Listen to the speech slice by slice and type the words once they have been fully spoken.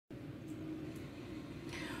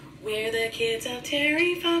We're the kids of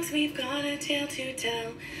Terry Fox, we've got a tale to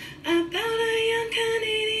tell about a young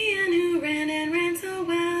Canadian who ran and ran so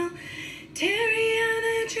well. Terry had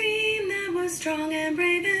a dream that was strong and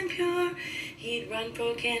brave and pure. He'd run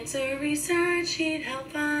for cancer research, he'd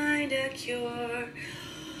help find a cure.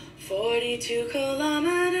 42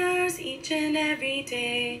 kilometers each and every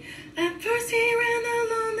day. At first he ran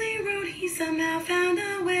the lonely road, he somehow found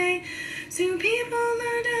a way. Soon people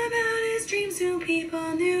learned about his dream, soon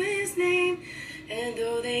people knew his name. And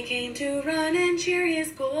though they came to run and cheer,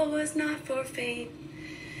 his goal was not for fame.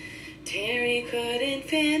 Terry couldn't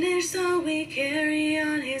finish, so we carry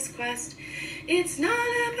on his quest. It's not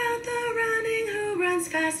about the running, who runs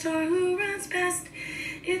fast or who runs best.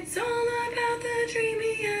 It's all about the dream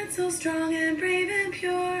he had, so strong and brave and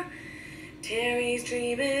pure. Terry's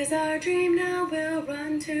dream is our dream, now we'll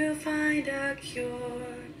run to find a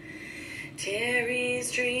cure.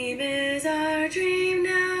 Terry's dream is our dream.